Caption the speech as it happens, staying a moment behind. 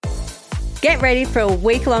Get ready for a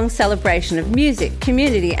week-long celebration of music,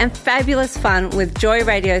 community and fabulous fun with Joy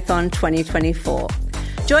Radiothon 2024.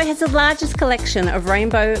 Joy has the largest collection of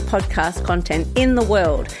rainbow podcast content in the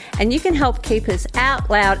world, and you can help keep us out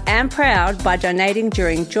loud and proud by donating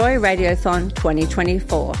during Joy Radiothon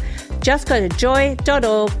 2024. Just go to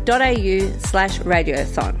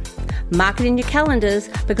joy.org.au/radiothon. Mark it in your calendars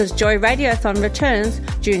because Joy Radiothon returns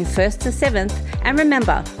June 1st to 7th, and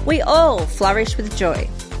remember, we all flourish with joy.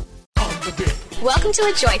 Welcome to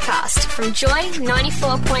a Joycast from Joy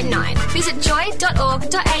 94.9. Visit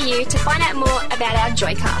joy.org.au to find out more about our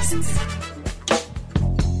Joycasts.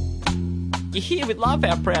 You're here with Love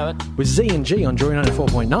Our Proud. With Z and G on Joy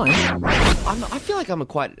 94.9. I feel like I'm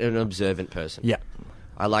quite an observant person. Yeah.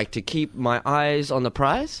 I like to keep my eyes on the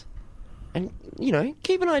prize and,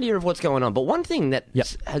 keep an idea of what's going on. But one thing that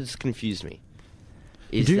has confused me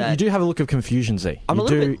is that... You do have a look of confusion, Z. I'm a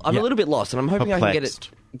little bit lost, and I'm hoping Perplexed.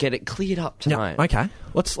 I can get it cleared up tonight. Yeah, okay.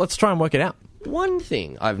 Let's try and work it out. One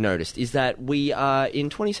thing I've noticed is that we are in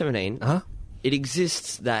 2017. Uh-huh. It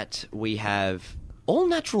exists that we have all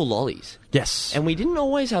natural lollies. Yes. And we didn't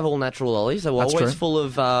always have all natural lollies. They were That's always true. full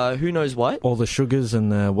of who knows what. All the sugars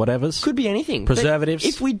and the whatevers. Could be anything. Preservatives. But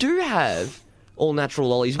if we do have all natural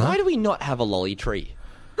lollies, why do we not have a lolly tree?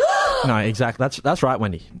 No, exactly. That's right,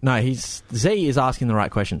 Wendy. No, Z is asking the right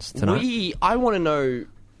questions tonight. I want to know.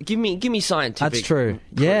 Give me scientific. That's true. proof.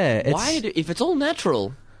 Yeah. If it's all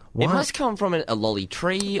natural, it must come from a lolly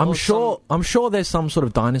tree. I'm sure there's some sort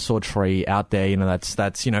of dinosaur tree out there.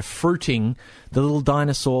 That's fruiting the little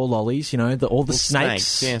dinosaur lollies. All the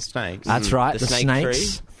snakes. Yeah, snakes. That's right. The The snake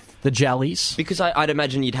snakes. tree. The jellies. Because I'd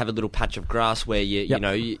imagine you'd have a little patch of grass where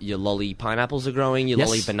your lolly pineapples are growing, your Yes.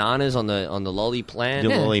 lolly bananas on the lolly plant.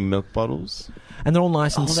 Your lolly milk bottles. And they're all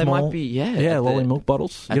nice and they small. might be, yeah, Yeah, at lolly the- milk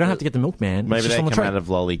bottles. You at don't the- have to get the milkman. Maybe it's just they on the come tree. out of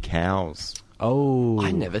lolly cows. Oh. I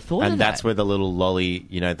never thought of And that. that's where the little lolly,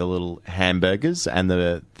 the little hamburgers and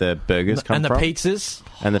the burgers come and the from. pizzas.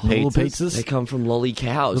 And the little pizzas. They come from lolly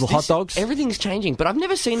cows. Little hot dogs? Everything's changing, but I've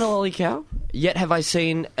never seen a lolly cow. Yet have I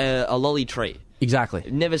seen a lolly tree. Exactly.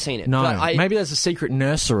 Never seen it. No, But maybe there's a secret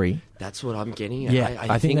nursery. That's what I'm getting at. Yeah,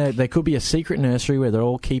 I think there could be a secret nursery where they're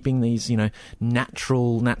all keeping these,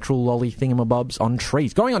 natural lolly thingamabobs on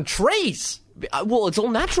trees. Going on trees! Well, it's all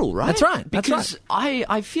natural, right? That's right, that's Because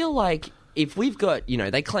I feel like if we've got,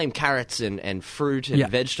 they claim carrots and fruit and Yeah.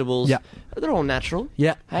 vegetables. Yeah. They're all natural.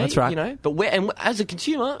 Yeah, Hey, that's right. But as a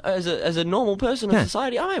consumer, as a normal person in Yeah.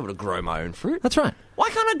 society, I'm able to grow my own fruit. That's right. Why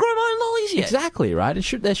can't I grow my own lollies yet? Exactly, right?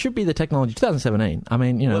 There should be the technology. 2017. I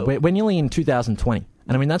mean, we're nearly in 2020.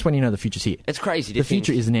 And I mean, that's when the future's here. It's crazy. The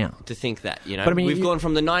future is now. To think that, But I mean, we've gone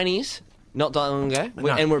from the 90s, not that long ago,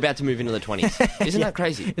 and we're about to move into the 20s. Isn't that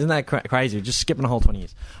crazy? Isn't that crazy? Just skipping a whole 20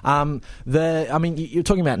 years. You're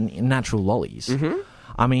talking about natural lollies. Mm-hmm.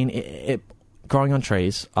 I mean, growing on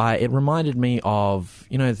trees, it reminded me of,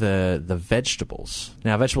 the vegetables.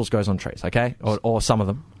 Now, vegetables grows on trees, okay? Or some of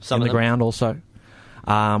them. Some in of the them. ground also.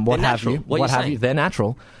 What They're have natural. you. What are you have saying? you. They're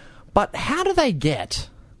natural. But how do they get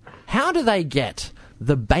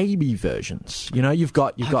the baby versions? You've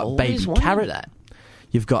got always baby wondered carrot. that.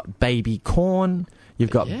 You've got baby corn. You've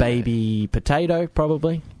got baby potato,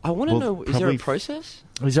 probably. I want to know, is there a probably- process?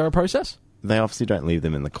 Is there a process? They obviously don't leave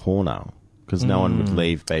them in the corner because no one would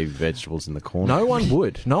leave baby vegetables in the corner. No one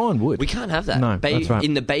would. No one would. We can't have that. No, that's right.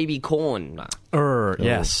 In the baby corn.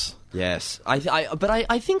 Yes. Yes. But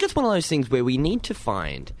I think it's one of those things where we need to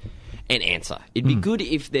find an answer. It'd be good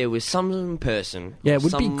if there was some person... Yeah, it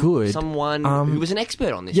would be good. Someone who was an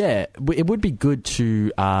expert on this. Yeah, it would be good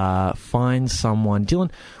to find someone.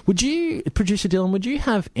 Dylan, Producer Dylan, would you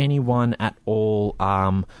have anyone at all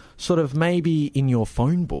sort of maybe in your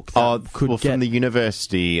phone book that from the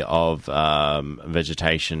University of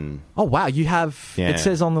Vegetation. Oh, wow, you have... Yeah. It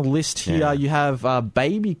says on the list here, Yeah. you have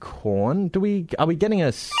baby corn. Are we getting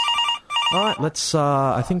a... All right, let's...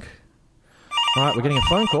 I think... All right, we're getting a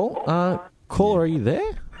phone call. Caller, are you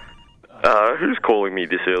there? Who's calling me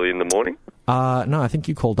this early in the morning? No, I think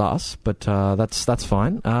you called us, but that's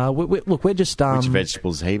fine. Look, we're just... Which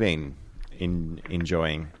vegetables he been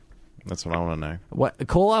enjoying? That's what I want to know. What,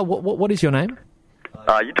 caller, what is your name?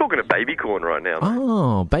 You're talking to baby corn right now.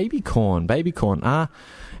 Oh, baby corn.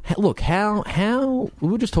 Look, how we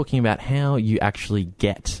were just talking about how you actually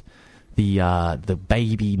get the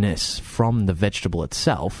babiness from the vegetable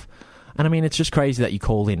itself. And I mean, it's just crazy that you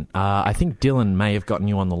called in. I think Dylan may have gotten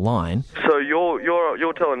you on the line. So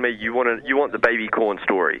you're telling me you want the baby corn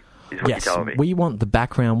story? Is what Yes, you're telling me? we want the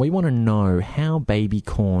background. We want to know how baby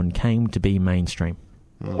corn came to be mainstream.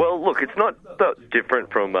 Well, look, it's not that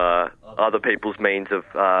different from other people's means of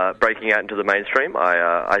breaking out into the mainstream.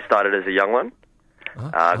 I started as a young one.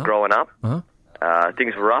 growing up. Uh-huh.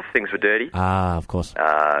 Things were rough, things were dirty, Ah, of course.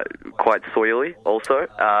 quite soily also.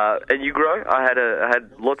 And you grow. I had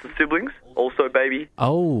lots of siblings, also baby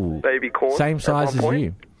corn. Same at size one as point.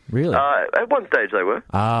 you. Really? At one stage they were.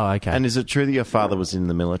 Oh, okay. And is it true that your father was in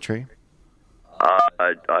the military?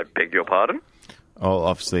 I beg your pardon? Oh,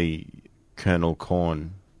 obviously, Colonel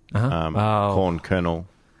Corn. Oh. Corn Colonel.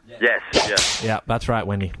 Yes. Yeah, that's right,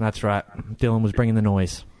 Wendy. That's right. Dylan was bringing the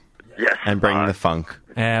noise. Yes. And bringing the funk.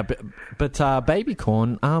 But baby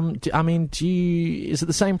corn, is it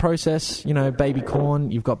the same process? You know, baby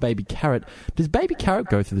corn, you've got baby carrot. Does baby carrot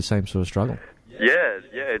go through the same sort of struggle? Yeah,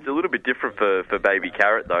 it's a little bit different for baby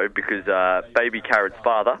carrot though, because baby carrot's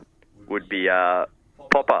father would be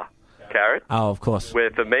Papa Carrot. Oh, of course. Where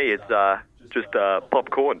for me it's just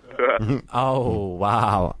popcorn. Oh,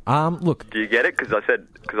 wow. Look, Do you get it? Because I'm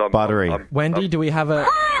Buttery. Wendy, do we have a...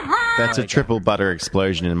 That's a triple butter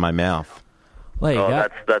explosion in my mouth. There you go.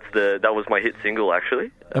 that was my hit single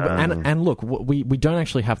actually. And look, we don't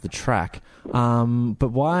actually have the track, but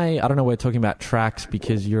why? I don't know. We're talking about tracks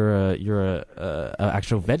because you're a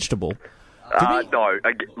actual vegetable. No,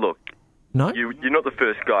 look. No. You're not the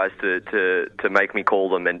first guys to make me call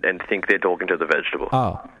them and think they're talking to the vegetable.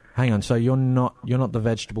 Oh, hang on. So you're not the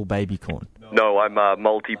vegetable baby corn. No, I'm a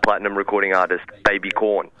multi-platinum recording artist, Baby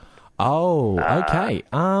Corn. Oh, okay.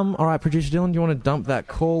 All right, producer Dylan, do you want to dump that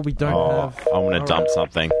call? We don't have. I want to dump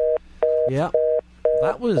something. Yeah,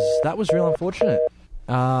 that was real unfortunate.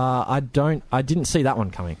 I didn't see that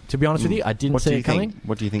one coming. To be honest with you, I didn't see it coming.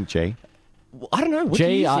 What do you think, Jay? I don't know. What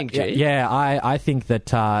do you think, G? Yeah, I think that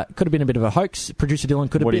could have been a bit of a hoax. Producer Dylan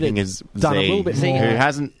could have What do you think is done Z, a little bit who more.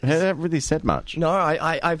 hasn't really said much? No,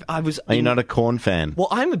 I was. Are you not a Corn fan? Well,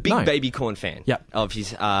 I'm a big No. Baby Corn fan. Yep. Of his.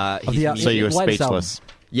 the- music. So you were latest speechless.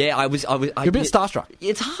 Yeah, I was. You're a bit starstruck.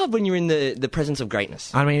 It's hard when you're in the presence of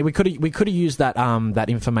greatness. I mean, we could have used that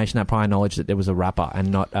information, that prior knowledge that there was a rapper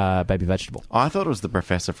and not baby vegetable. I thought it was the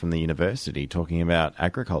professor from the university talking about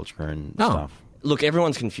agriculture and Oh. stuff. Look,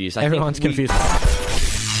 everyone's confused. Everyone's confused.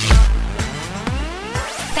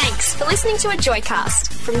 Thanks for listening to a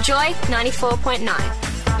Joycast from Joy 94.9.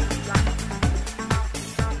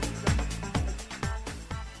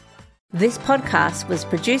 This podcast was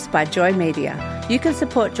produced by Joy Media. You can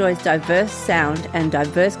support Joy's diverse sound and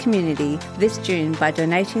diverse community this June by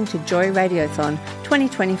donating to Joy Radiothon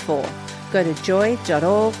 2024. Go to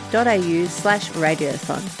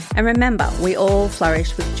joy.org.au/radiothon. And remember, we all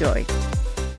flourish with joy.